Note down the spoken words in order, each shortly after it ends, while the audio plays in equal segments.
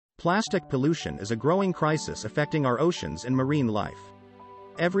Plastic pollution is a growing crisis affecting our oceans and marine life.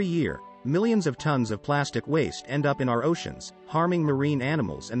 Every year, millions of tons of plastic waste end up in our oceans, harming marine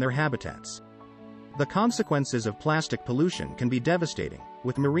animals and their habitats. The consequences of plastic pollution can be devastating,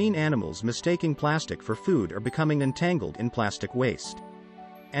 with marine animals mistaking plastic for food or becoming entangled in plastic waste.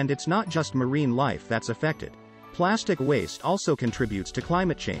 And it's not just marine life that's affected. Plastic waste also contributes to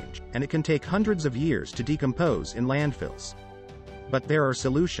climate change, and it can take hundreds of years to decompose in landfills. But there are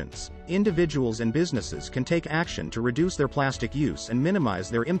solutions. Individuals and businesses can take action to reduce their plastic use and minimize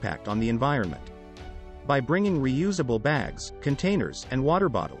their impact on the environment. By bringing reusable bags, containers, and water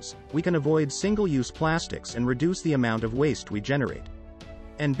bottles, we can avoid single-use plastics and reduce the amount of waste we generate.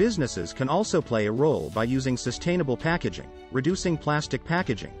 And businesses can also play a role by using sustainable packaging, reducing plastic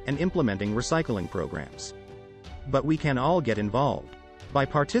packaging, and implementing recycling programs. But we can all get involved. By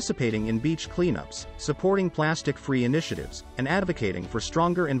participating in beach cleanups, supporting plastic-free initiatives, and advocating for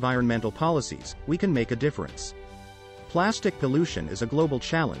stronger environmental policies, we can make a difference. Plastic pollution is a global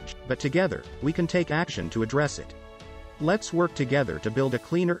challenge, but together, we can take action to address it. Let's work together to build a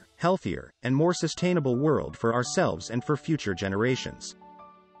cleaner, healthier, and more sustainable world for ourselves and for future generations.